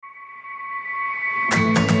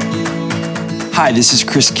Hi, this is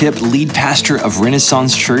Chris Kipp, lead pastor of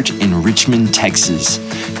Renaissance Church in Richmond, Texas.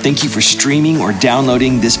 Thank you for streaming or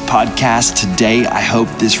downloading this podcast today. I hope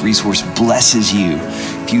this resource blesses you.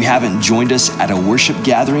 If you haven't joined us at a worship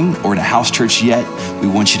gathering or at a house church yet, we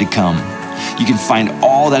want you to come. You can find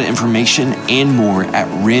all that information and more at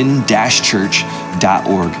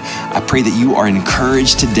ren-church.org. I pray that you are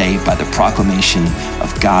encouraged today by the proclamation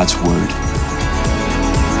of God's word.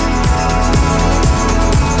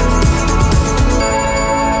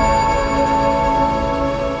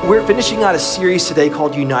 We're finishing out a series today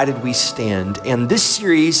called United We Stand, and this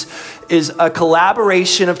series is a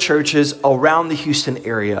collaboration of churches around the Houston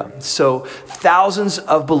area. So thousands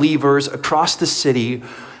of believers across the city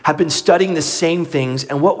have been studying the same things,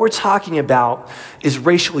 and what we're talking about is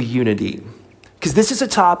racial unity. Because this is a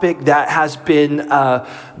topic that has been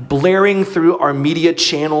blaring through our media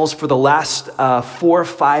channels for the last 4 or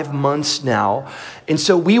 5 months now. And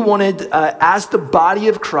so we wanted, as the body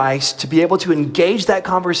of Christ, to be able to engage that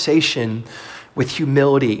conversation with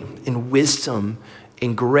humility and wisdom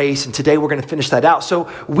and grace. And today we're going to finish that out.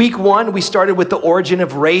 So week 1, we started with the origin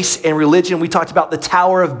of race and religion. We talked about the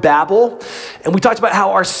Tower of Babel. And we talked about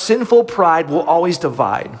how our sinful pride will always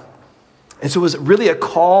divide. And so it was really a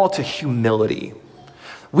call to humility.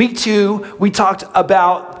 Week 2, we talked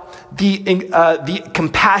about the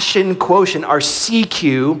compassion quotient, our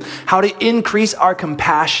CQ, how to increase our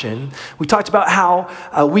compassion. We talked about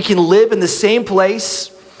how we can live in the same place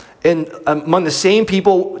and among the same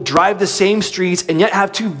people, drive the same streets, and yet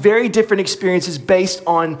have 2 very different experiences based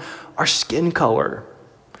on our skin color.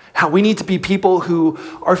 How we need to be people who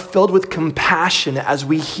are filled with compassion as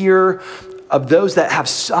we hear of those that have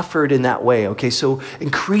suffered in that way, okay? So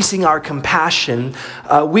increasing our compassion.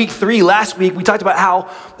 Week 3, last week, we talked about how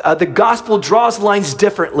the gospel draws lines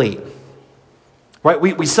differently, right?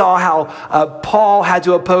 We saw how Paul had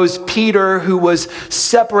to oppose Peter, who was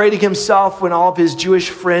separating himself when all of his Jewish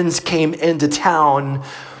friends came into town,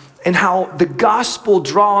 and how the gospel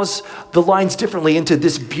draws the lines differently into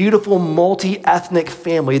this beautiful multi-ethnic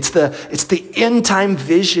family. It's the end time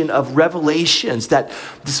vision of Revelations, that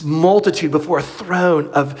this multitude before a throne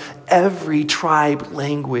of every tribe,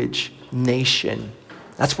 language, nation.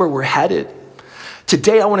 That's where we're headed.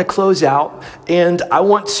 Today I want to close out, and I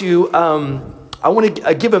want to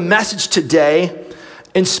give a message today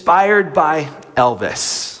inspired by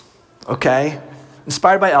Elvis, okay?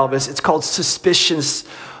 Inspired by Elvis. It's called Suspicious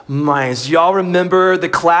Minds. Y'all remember the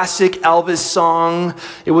classic Elvis song?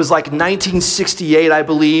 It was like 1968, I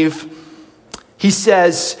believe. He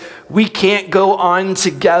says, "We can't go on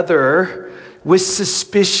together with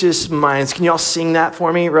suspicious minds." Can y'all sing that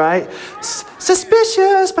for me, right?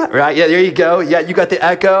 Suspicious minds. Right, yeah, there you go. Yeah, you got the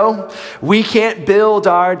echo. We can't build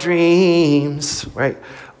our dreams, right,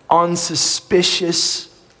 on suspicious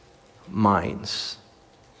minds.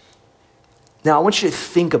 Now, I want you to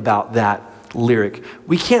think about that lyric.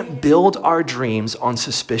 We can't build our dreams on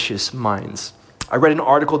suspicious minds. I read an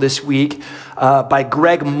article this week by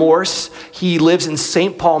Greg Morse. He lives in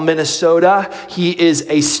St. Paul, Minnesota. He is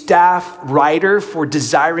a staff writer for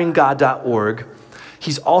desiringgod.org.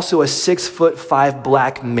 He's also a 6'5"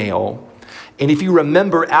 black male. And if you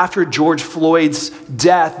remember, after George Floyd's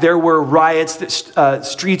death, there were riots,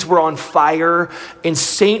 streets were on fire, and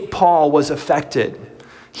St. Paul was affected.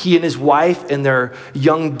 He and his wife and their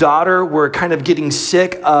young daughter were kind of getting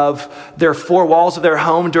sick of their 4 walls of their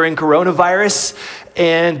home during coronavirus,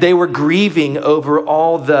 and they were grieving over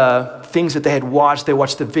all the things that they had watched. They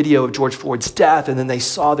watched the video of George Floyd's death, and then they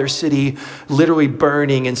saw their city literally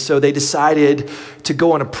burning, and so they decided to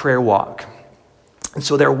go on a prayer walk. And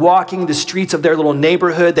so they're walking the streets of their little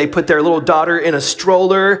neighborhood. They put their little daughter in a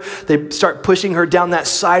stroller. They start pushing her down that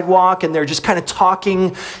sidewalk, and they're just kind of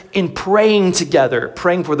talking and praying together,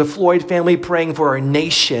 praying for the Floyd family, praying for our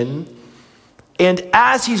nation. And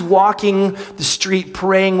as he's walking the street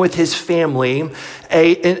praying with his family,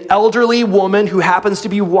 an elderly woman who happens to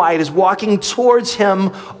be white is walking towards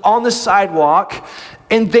him on the sidewalk,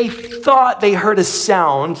 and they thought they heard a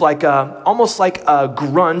sound almost like a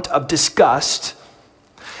grunt of disgust.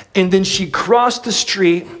 And then she crossed the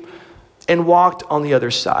street and walked on the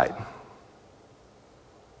other side.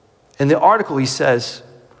 In the article, he says,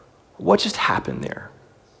 "What just happened there?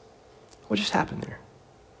 What just happened there?"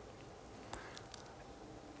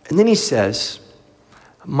 And then he says,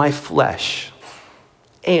 "My flesh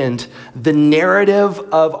and the narrative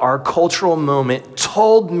of our cultural moment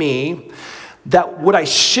told me that what I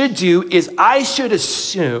should do is I should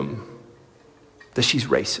assume that she's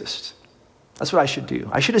racist. That's what I should do.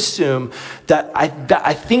 I should assume that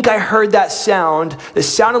I think I heard that sound. It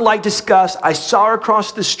sounded like disgust. I saw her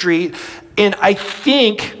across the street, and I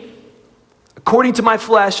think according to my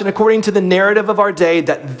flesh and according to the narrative of our day,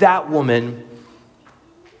 that woman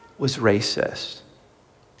was racist.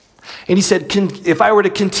 And he said, if I were to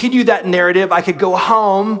continue that narrative, I could go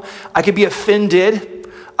home, I could be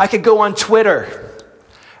offended, I could go on Twitter,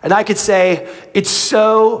 and I could say, it's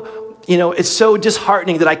so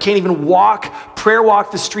disheartening that I can't even prayer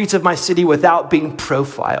walk the streets of my city without being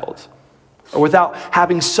profiled, or without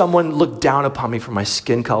having someone look down upon me for my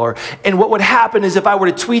skin color. And what would happen is if I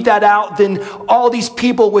were to tweet that out, then all these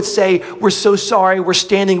people would say, we're so sorry, we're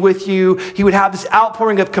standing with you. He would have this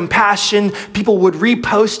outpouring of compassion. People would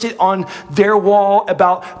repost it on their wall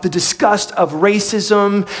about the disgust of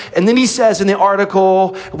racism. And then he says in the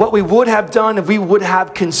article, what we would have done if we would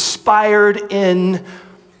have conspired in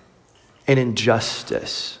an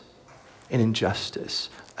injustice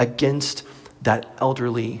against that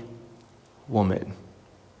elderly woman.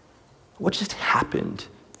 What just happened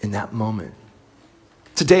in that moment?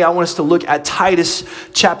 Today, I want us to look at Titus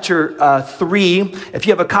chapter 3. If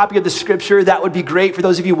you have a copy of the scripture, that would be great. For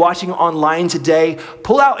those of you watching online today,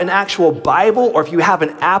 pull out an actual Bible, or if you have an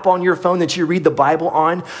app on your phone that you read the Bible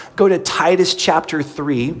on, go to Titus chapter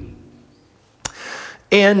 3.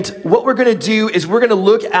 And what we're going to do is we're going to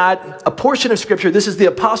look at a portion of scripture. This is the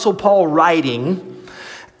Apostle Paul writing.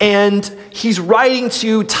 And he's writing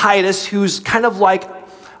to Titus, who's kind of like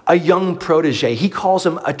a young protege. He calls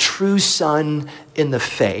him a true son in the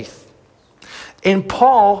faith. And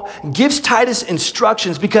Paul gives Titus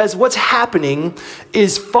instructions because what's happening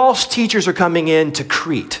is false teachers are coming in to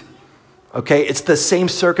Crete. Okay, it's the same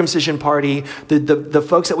circumcision party. The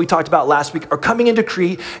folks that we talked about last week are coming into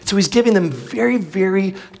Crete. So he's giving them very,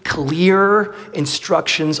 very clear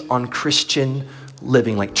instructions on Christian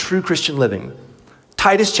living, like true Christian living.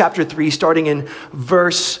 Titus chapter 3, starting in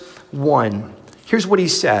verse 1. Here's what he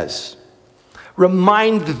says.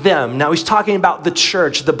 Remind them, now he's talking about the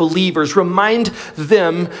church, the believers, remind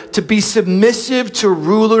them to be submissive to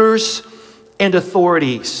rulers and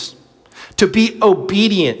authorities, to be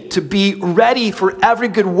obedient, to be ready for every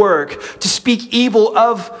good work, to speak evil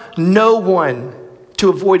of no one, to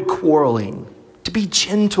avoid quarreling, to be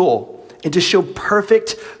gentle, and to show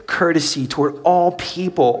perfect courtesy toward all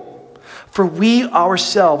people. For we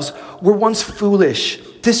ourselves were once foolish,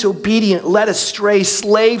 disobedient, led astray,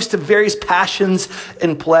 slaves to various passions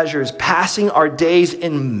and pleasures, passing our days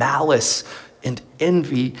in malice and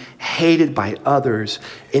envy, hated by others,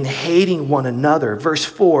 and hating one another. Verse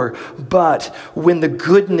 4, but when the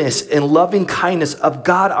goodness and loving kindness of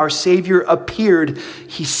God our Savior appeared,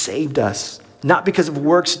 he saved us, not because of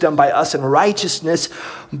works done by us in righteousness,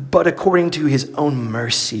 but according to his own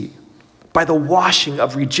mercy, by the washing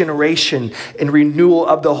of regeneration and renewal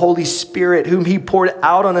of the Holy Spirit, whom he poured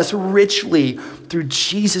out on us richly through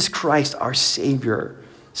Jesus Christ our Savior,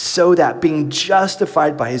 so that being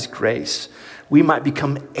justified by his grace, we might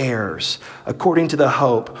become heirs according to the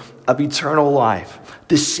hope of eternal life.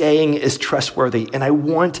 This saying is trustworthy, and I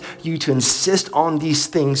want you to insist on these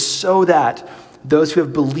things so that those who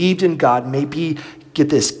have believed in God may be, get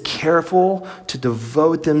this, careful to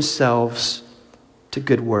devote themselves to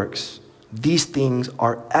good works. These things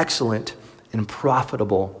are excellent and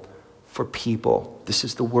profitable for people. This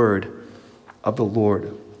is the word of the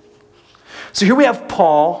Lord. So here we have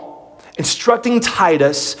Paul instructing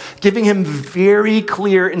Titus, giving him very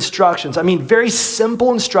clear instructions. I mean, very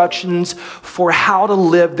simple instructions for how to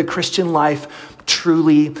live the Christian life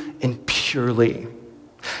truly and purely.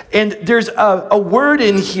 And there's a word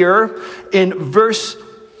in here in verse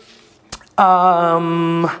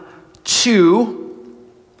 2.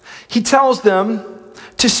 He tells them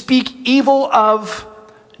to speak evil of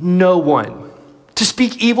no one. To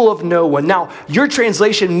speak evil of no one. Now, your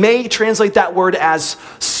translation may translate that word as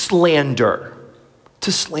slander.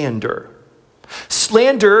 To slander.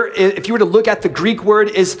 Slander, if you were to look at the Greek word,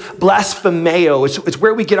 is blasphemeo. It's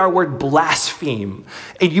where we get our word blaspheme.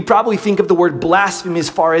 And you probably think of the word blaspheme as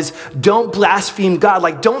far as don't blaspheme God.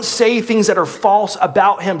 Like don't say things that are false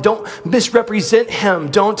about him. Don't misrepresent him.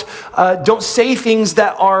 Don't say things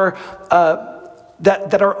that are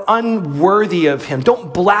that are unworthy of him.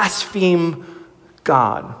 Don't blaspheme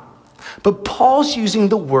God. But Paul's using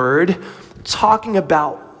the word talking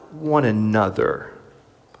about one another.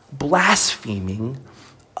 Blaspheming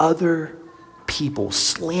other people,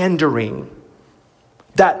 slandering.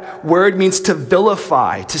 That word means to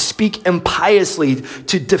vilify, to speak impiously,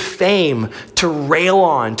 to defame, to rail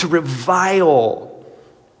on, to revile,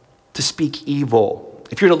 to speak evil.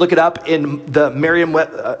 If you were to look it up in the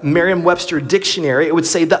Merriam-Webster dictionary, it would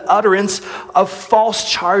say the utterance of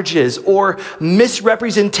false charges or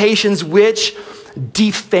misrepresentations which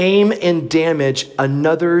defame and damage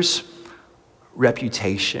another's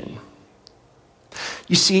reputation.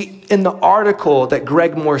 You see, in the article that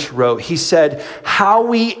Greg Morse wrote, he said, how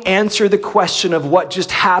we answer the question of what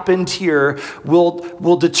just happened here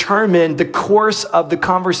will determine the course of the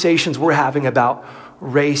conversations we're having about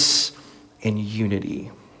race and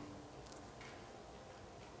unity.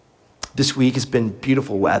 This week has been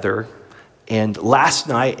beautiful weather, and last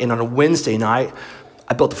night and on a Wednesday night,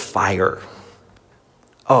 I built a fire.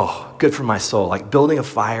 Oh, good for my soul. Like building a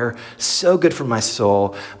fire, so good for my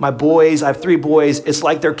soul. My boys, I have 3 boys. It's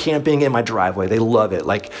like they're camping in my driveway. They love it.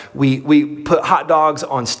 Like we put hot dogs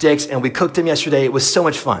on sticks and we cooked them yesterday. It was so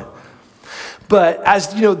much fun. But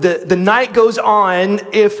as you know, the night goes on,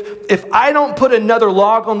 if I don't put another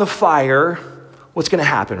log on the fire, what's going to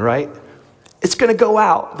happen, right? It's going to go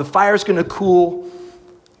out. The fire's going to cool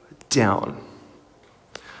down.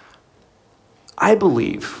 I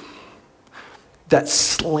believe that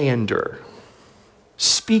slander,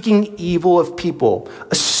 speaking evil of people,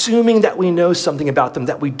 assuming that we know something about them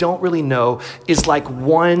that we don't really know, is like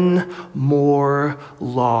one more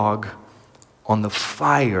log on the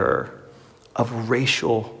fire of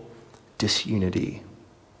racial disunity.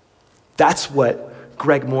 That's what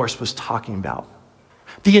Greg Morse was talking about.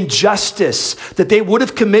 The injustice that they would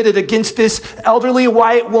have committed against this elderly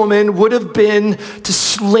white woman would have been to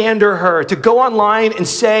slander her, to go online and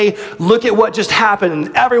say, look at what just happened.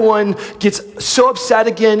 And everyone gets so upset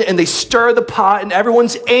again and they stir the pot and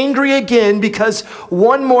everyone's angry again because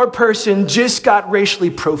one more person just got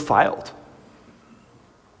racially profiled.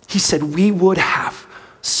 He said, we would have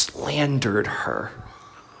slandered her.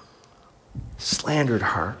 Slandered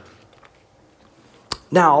her.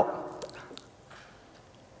 Now,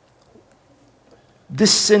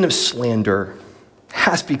 this sin of slander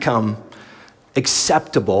has become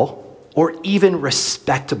acceptable or even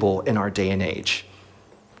respectable in our day and age,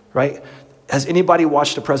 right? Has anybody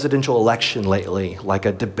watched a presidential election lately, like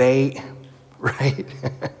a debate, right?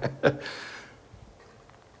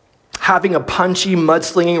 Having a punchy,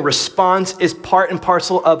 mudslinging response is part and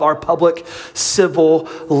parcel of our public civil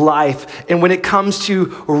life. And when it comes to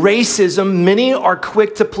racism, many are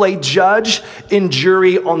quick to play judge and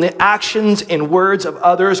jury on the actions and words of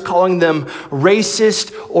others, calling them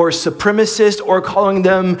racist or supremacist, or calling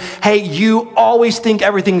them, hey, you always think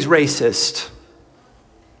everything's racist.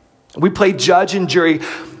 We play judge and jury.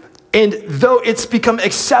 And though it's become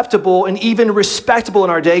acceptable and even respectable in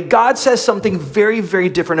our day, God says something very, very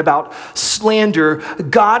different about slander.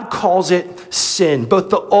 God calls it sin. Both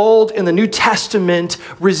the Old and the New Testament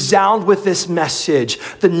resound with this message.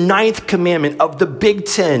 The 9th commandment of the Big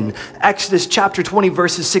Ten, Exodus chapter 20,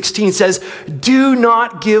 verses 16 says, do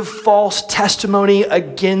not give false testimony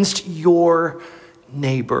against your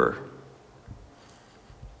neighbor.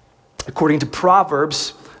 According to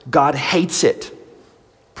Proverbs, God hates it.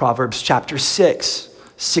 Proverbs chapter 6,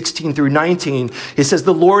 16 through 19, it says,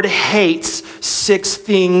 the Lord hates 6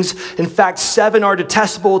 things. In fact, 7 are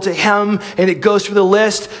detestable to him, and it goes through the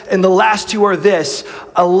list. And the last 2 are this: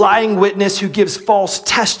 a lying witness who gives false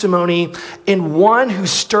testimony, and one who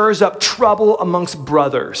stirs up trouble amongst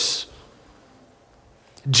brothers.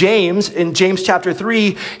 James, in James chapter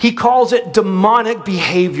 3, he calls it demonic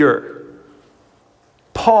behavior.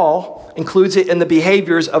 Paul includes it in the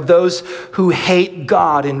behaviors of those who hate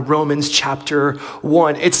God in Romans chapter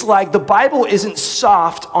 1. It's like the Bible isn't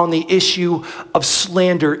soft on the issue of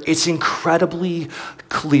slander. It's incredibly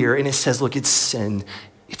clear. And it says, look, it's sin.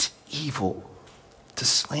 It's evil to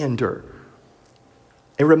slander.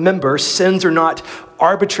 And remember, sins are not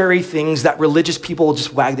arbitrary things that religious people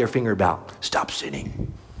just wag their finger about. Stop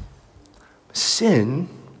sinning. Sin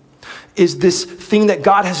is this thing that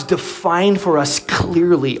God has defined for us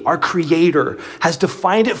clearly. Our Creator has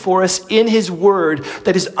defined it for us in His Word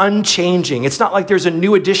that is unchanging. It's not like there's a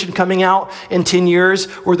new edition coming out in 10 years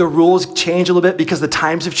where the rules change a little bit because the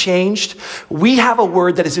times have changed. We have a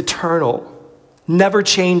Word that is eternal, never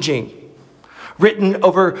changing, written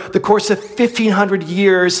over the course of 1,500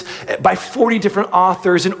 years by 40 different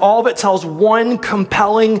authors, and all of it tells one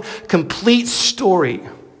compelling, complete story.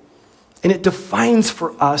 And it defines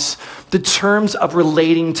for us the terms of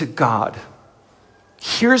relating to God.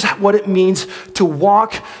 Here's what it means to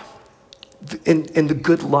walk in the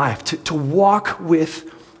good life, to walk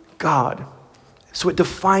with God. So it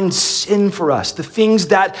defines sin for us, the things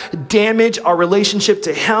that damage our relationship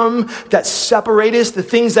to Him, that separate us, the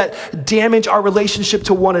things that damage our relationship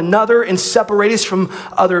to one another and separate us from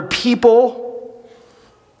other people.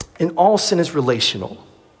 And all sin is relational.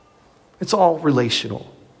 It's all relational.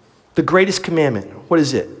 The greatest commandment, what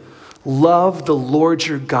is it? Love the Lord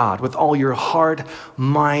your God with all your heart,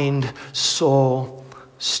 mind, soul,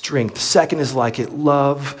 strength. Second is like it,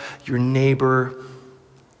 love your neighbor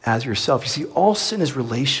as yourself. You see, all sin is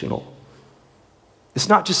relational. It's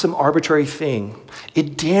not just some arbitrary thing.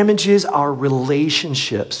 It damages our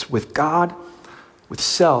relationships with God, with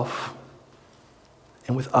self,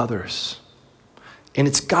 and with others. And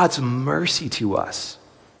it's God's mercy to us.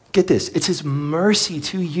 Get this, it's his mercy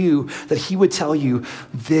to you that he would tell you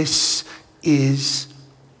this is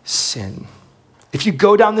sin. If you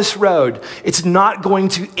go down this road, it's not going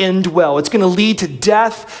to end well. It's going to lead to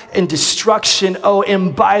death and destruction. Oh,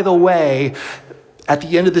 and by the way, at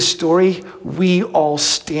the end of the story, we all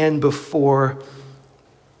stand before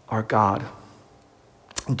our God.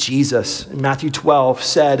 Jesus, in Matthew 12,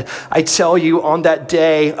 said, I tell you, on that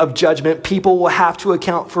day of judgment, people will have to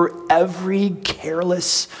account for every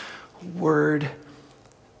careless word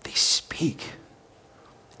they speak.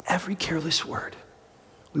 Every careless word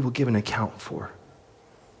we will give an account for.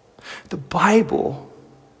 The Bible,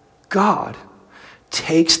 God,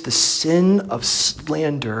 takes the sin of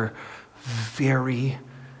slander very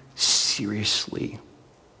seriously.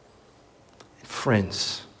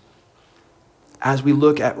 Friends, as we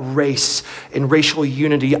look at race and racial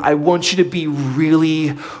unity, I want you to be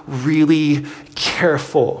really, really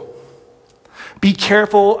careful. Be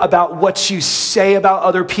careful about what you say about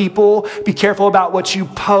other people. Be careful about what you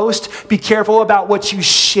post. Be careful about what you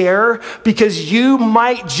share, because you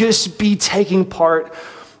might just be taking part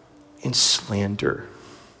in slander.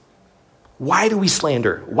 Why do we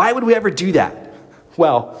slander? Why would we ever do that?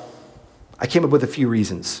 Well, I came up with a few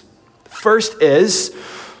reasons. First is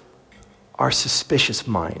our suspicious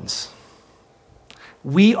minds.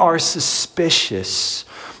 We are suspicious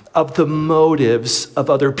of the motives of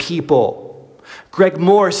other people. Greg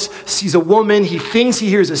Morse sees a woman, he thinks he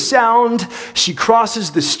hears a sound, she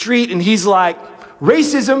crosses the street, and he's like,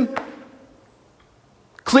 racism.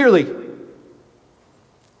 Clearly.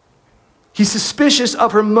 He's suspicious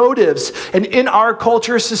of her motives, and in our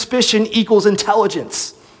culture, suspicion equals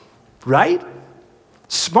intelligence, right?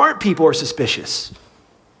 Smart people are suspicious.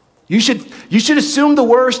 You should assume the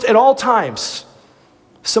worst at all times.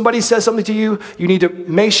 Somebody says something to you, you need to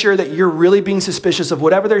make sure that you're really being suspicious of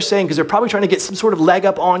whatever they're saying, because they're probably trying to get some sort of leg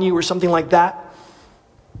up on you or something like that.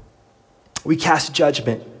 We cast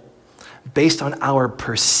judgment based on our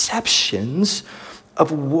perceptions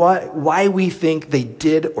of why we think they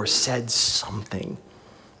did or said something.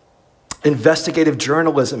 Investigative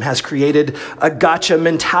journalism has created a gotcha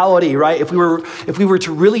mentality, right? If we were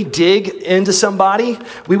to really dig into somebody,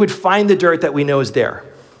 we would find the dirt that we know is there,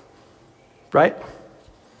 right?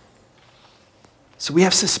 So we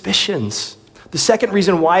have suspicions. The second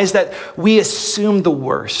reason why is that we assume the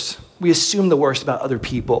worst. We assume the worst about other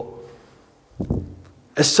people.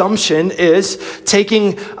 Assumption is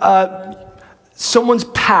taking someone's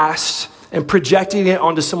past and projecting it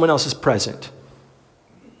onto someone else's present.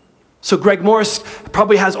 So Greg Morse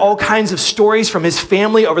probably has all kinds of stories from his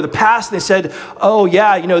family over the past. They said, oh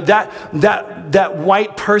yeah, that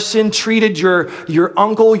white person treated your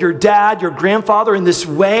uncle, your dad, your grandfather in this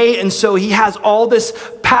way. And so he has all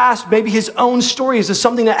this past, maybe his own stories of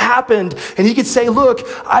something that happened. And he could say, look,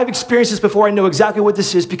 I've experienced this before. I know exactly what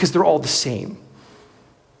this is because they're all the same.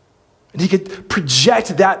 And he could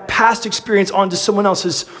project that past experience onto someone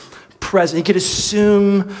else's present. He could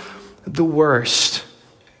assume the worst.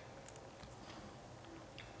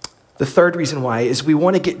 The third reason why is we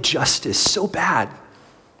want to get justice so bad,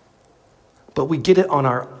 but we get it on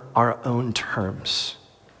our own terms.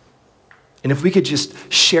 And if we could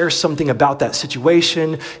just share something about that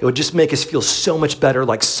situation, it would just make us feel so much better,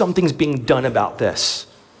 like something's being done about this.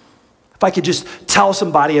 If I could just tell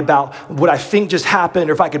somebody about what I think just happened,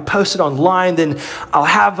 or if I could post it online, then I'll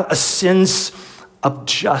have a sense of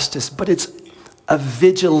justice. But it's a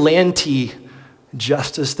vigilante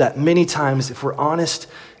justice that many times, if we're honest,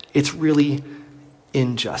 it's really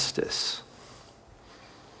injustice.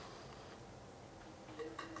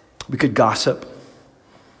 We could gossip.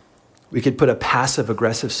 We could put a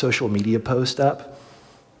passive-aggressive social media post up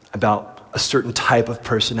about a certain type of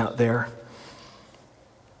person out there.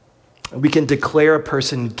 We can declare a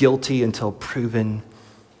person guilty until proven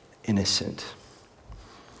innocent.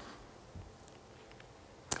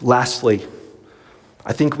 Lastly,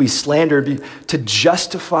 I think we slander to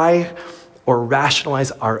justify or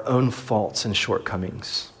rationalize our own faults and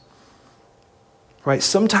shortcomings. Right?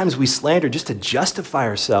 Sometimes we slander just to justify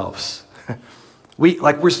ourselves.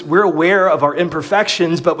 We're aware of our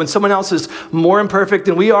imperfections, but when someone else is more imperfect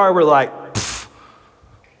than we are, we're like,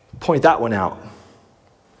 point that one out.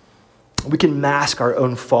 We can mask our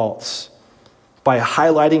own faults by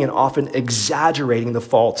highlighting and often exaggerating the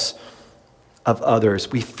faults of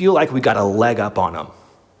others. We feel like we got a leg up on them,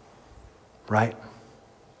 right?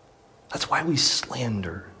 That's why we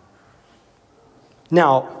slander.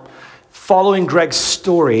 Now, following Greg's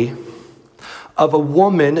story of a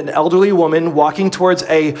woman, an elderly woman, walking towards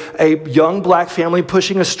a young black family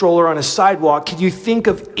pushing a stroller on a sidewalk, can you think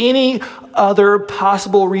of any other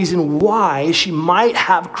possible reason why she might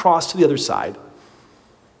have crossed to the other side?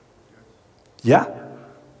 Yeah?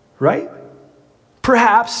 Right?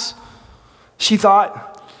 Perhaps she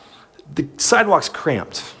thought, the sidewalk's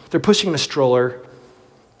cramped. They're pushing a stroller.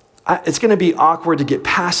 It's going to be awkward to get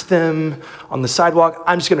past them on the sidewalk.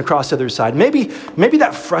 I'm just going to cross to the other side. Maybe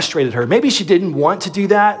that frustrated her. Maybe she didn't want to do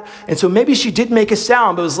that. And so maybe she did make a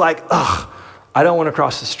sound, but was like, ugh, I don't want to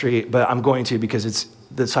cross the street, but I'm going to because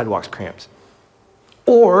the sidewalk's cramped.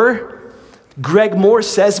 Or Greg Moore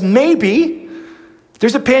says maybe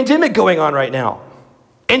there's a pandemic going on right now,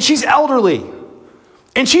 and she's elderly,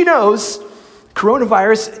 and she knows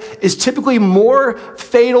coronavirus is typically more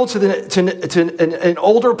fatal to an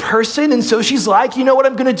older person, and so she's like, you know what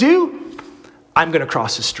I'm going to do? I'm going to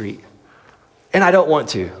cross the street, and I don't want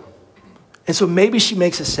to. And so maybe she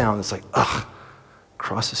makes a sound that's like, ugh,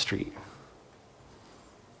 cross the street.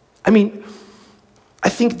 I mean, I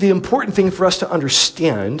think the important thing for us to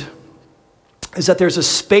understand is that there's a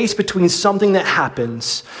space between something that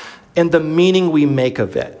happens and the meaning we make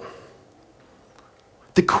of it.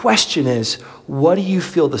 The question is, what do you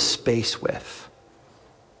fill the space with?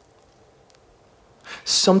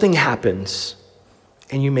 Something happens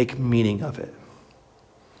and you make meaning of it.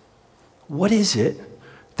 What is it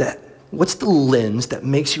what's the lens that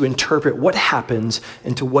makes you interpret what happens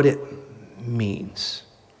into what it means?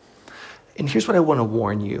 And here's what I want to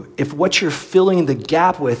warn you. If what you're filling the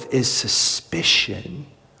gap with is suspicion,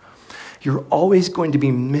 you're always going to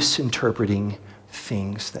be misinterpreting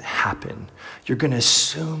things that happen. You're going to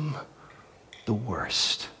assume the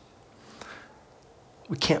worst.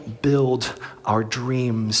 We can't build our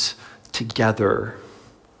dreams together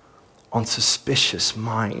on suspicious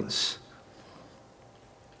minds.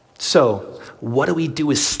 So, what do we do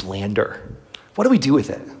with slander? What do we do with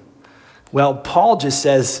it? Well, Paul just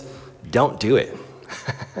says, don't do it.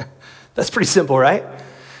 That's pretty simple, right?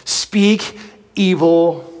 Speak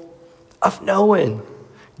evil of no one.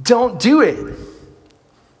 Don't do it.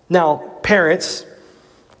 Now, parents,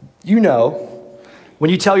 you know,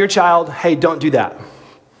 when you tell your child, hey, don't do that,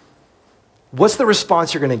 what's the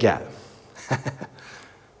response you're going to get?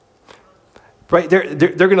 Right?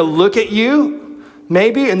 They're going to look at you,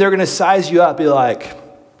 maybe, and they're going to size you up, be like,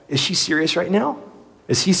 is she serious right now?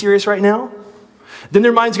 Is he serious right now? Then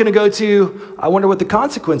their mind's going to go to, I wonder what the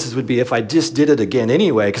consequences would be if I just did it again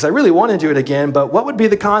anyway, because I really want to do it again, but what would be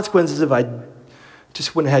the consequences if I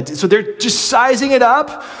just went ahead? So they're just sizing it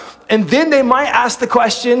up, and then they might ask the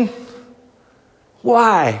question,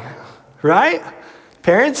 why? Right?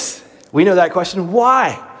 Parents, we know that question,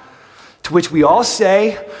 why? To which we all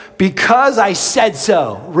say, because I said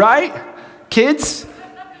so, right? Kids,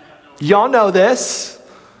 y'all know this.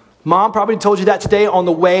 Mom probably told you that today on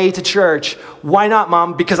the way to church. Why not,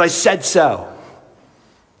 Mom? Because I said so.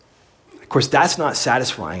 Of course, that's not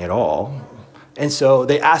satisfying at all. And so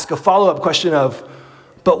they ask a follow-up question of,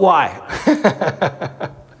 but why?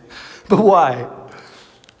 But why?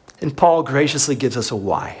 And Paul graciously gives us a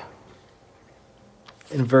why.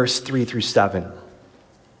 In verse 3-7.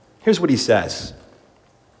 Here's what he says.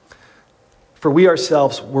 For we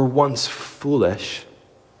ourselves were once foolish.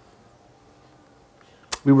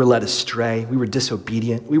 We were led astray. We were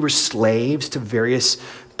disobedient. We were slaves to various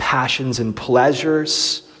passions and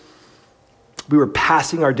pleasures. We were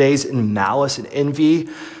passing our days in malice and envy,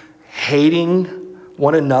 hating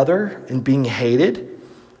one another and being hated.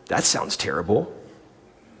 That sounds terrible.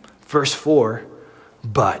 Verse 4,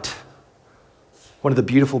 but. One of the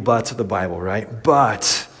beautiful buts of the Bible, right?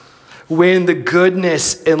 But when the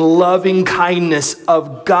goodness and loving kindness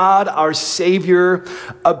of God our Savior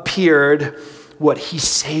appeared, what he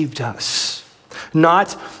saved us.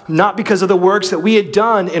 Not because of the works that we had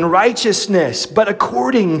done in righteousness, but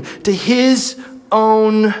according to his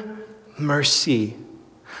own mercy,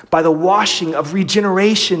 by the washing of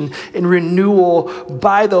regeneration and renewal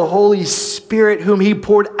by the Holy Spirit, whom he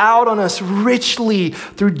poured out on us richly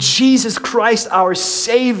through Jesus Christ our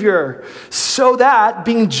Savior, so that,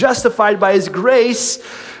 being justified by his grace,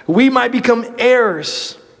 we might become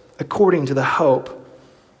heirs according to the hope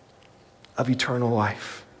of eternal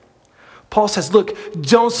life. Paul says, look,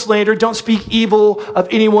 don't slander, don't speak evil of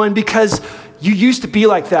anyone because you used to be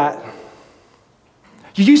like that.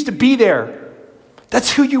 You used to be there.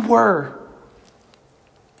 That's who you were.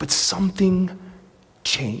 But something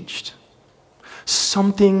changed.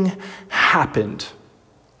 Something happened.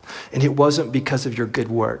 And it wasn't because of your good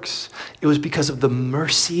works. It was because of the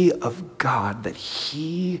mercy of God that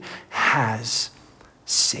he has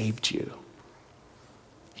saved you.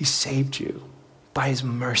 He saved you by his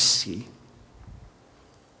mercy.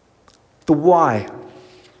 The why.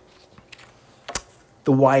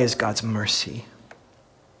 The why is God's mercy.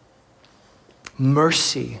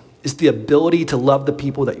 Mercy is the ability to love the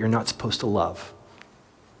people that you're not supposed to love.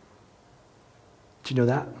 Do you know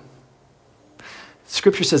that?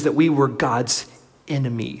 Scripture says that we were God's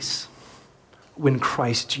enemies when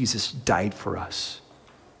Christ Jesus died for us.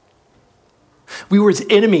 We were his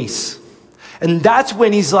enemies. And that's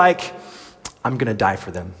when he's like, I'm going to die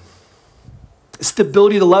for them. It's the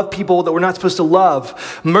ability to love people that we're not supposed to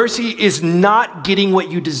love. Mercy is not getting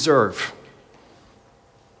what you deserve.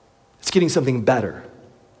 It's getting something better.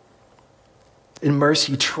 In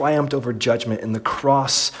mercy, triumphed over judgment in the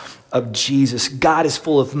cross of Jesus. God is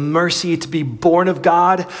full of mercy. To be born of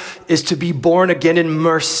God is to be born again in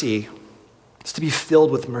mercy. It's to be filled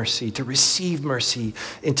with mercy, to receive mercy,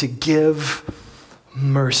 and to give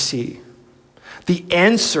mercy. The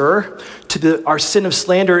answer to our sin of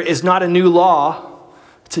slander is not a new law,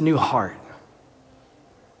 it's a new heart.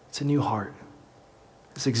 It's a new heart.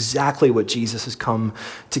 It's exactly what Jesus has come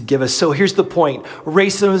to give us. So here's the point.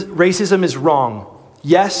 Racism is wrong.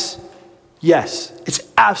 Yes, it's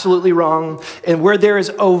absolutely wrong. And where there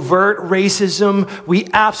is overt racism, we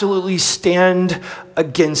absolutely stand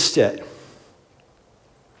against it.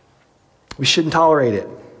 We shouldn't tolerate it.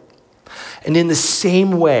 And in the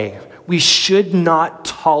same way, we should not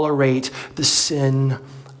tolerate the sin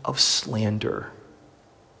of slander.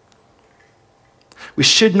 We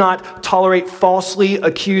should not tolerate falsely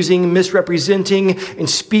accusing, misrepresenting, and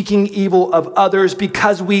speaking evil of others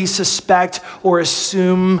because we suspect or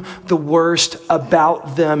assume the worst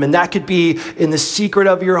about them. And that could be in the secret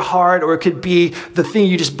of your heart, or it could be the thing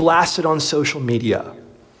you just blasted on social media.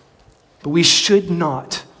 But we should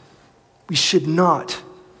not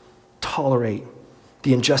tolerate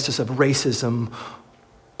the injustice of racism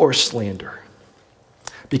or slander.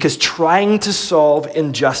 Because trying to solve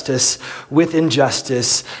injustice with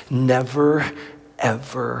injustice never,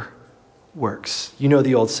 ever works. You know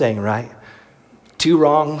the old saying, right? 2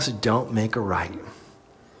 wrongs don't make a right.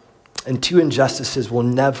 And 2 injustices will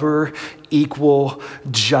never equal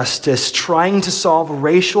justice. Trying to solve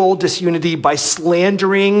racial disunity by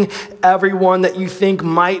slandering everyone that you think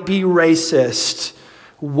might be racist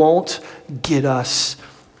won't get us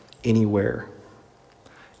anywhere.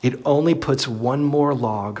 It only puts one more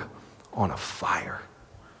log on a fire.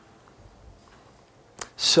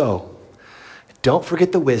 So, don't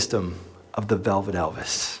forget the wisdom of the Velvet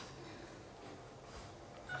Elvis.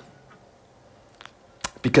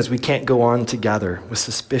 Because we can't go on together with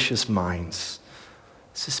suspicious minds.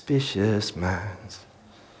 Suspicious minds.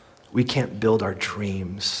 We can't build our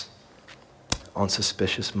dreams on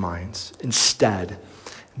suspicious minds. Instead,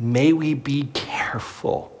 may we be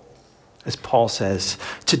careful, as Paul says,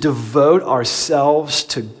 to devote ourselves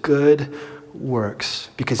to good works,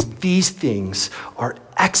 because these things are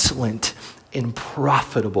excellent and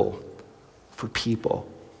profitable for people.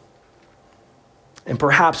 And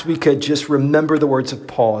perhaps we could just remember the words of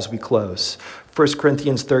Paul as we close. 1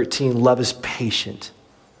 Corinthians 13, love is patient.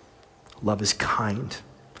 Love is kind.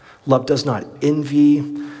 Love does not envy.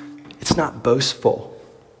 It's not boastful.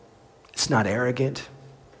 It's not arrogant.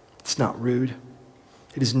 It's not rude.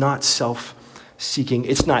 It is not self-seeking.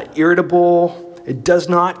 It's not irritable. It does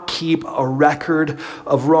not keep a record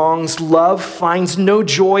of wrongs. Love finds no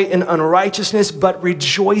joy in unrighteousness, but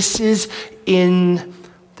rejoices in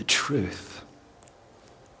the truth.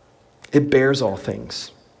 It bears all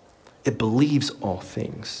things. It believes all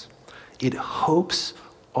things. It hopes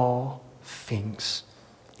all things.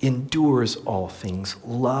 Endures all things.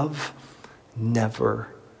 Love never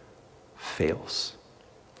fails.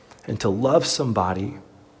 And to love somebody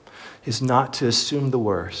is not to assume the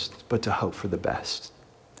worst, but to hope for the best.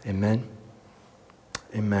 Amen?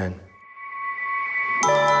 Amen.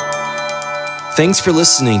 Thanks for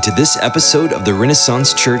listening to this episode of the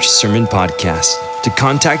Renaissance Church Sermon Podcast. To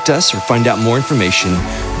contact us or find out more information,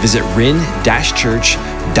 visit ren-church.org.